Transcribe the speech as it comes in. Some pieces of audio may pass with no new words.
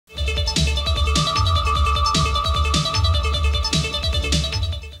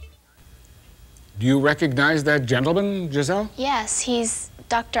Do you recognize that gentleman, Giselle? Yes, he's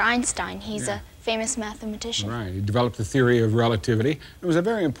Dr. Einstein. He's a famous mathematician. Right. He developed the theory of relativity. He was a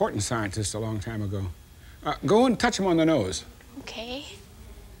very important scientist a long time ago. Go and touch him on the nose. Okay.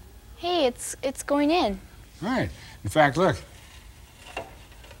 Hey, it's going in. Right. In fact, look.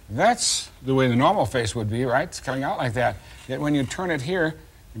 That's the way the normal face would be, right? It's coming out like that. Yet when you turn it here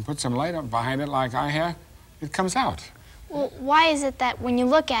and put some light up behind it like I have, it comes out. Well, why is it that when you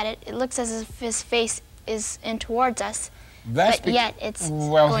look at it, it looks as if his face is in towards us, but yet it's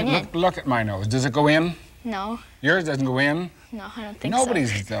going in? Well, look at my nose. Does it go in? No. Yours doesn't go in? No, I don't think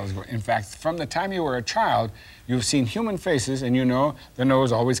Nobody's does go in. In fact, from the time you were a child, you've seen human faces, and you know the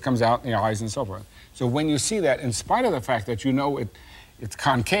nose always comes out, the eyes and so forth. So when you see that, in spite of the fact that you know it's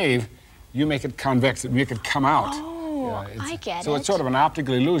concave, you make it convex, you make it come out. Oh, I get it. So it's sort of an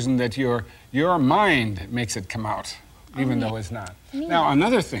optical illusion that your mind makes it come out, even though it's not. Now,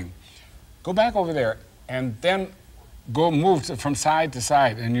 another thing, go back over there and then go move from side to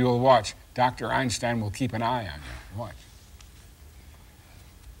side, and you'll watch. Dr. Einstein will keep an eye on you. Watch.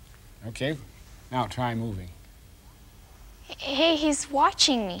 Okay, now try moving. Hey, he's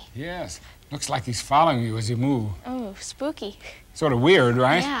watching me. Yes, looks like he's following you as you move. Oh, spooky. Sort of weird,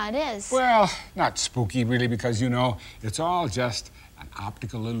 right? Yeah, it is. Well, not spooky really, because you know, it's all just an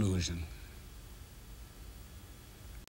optical illusion.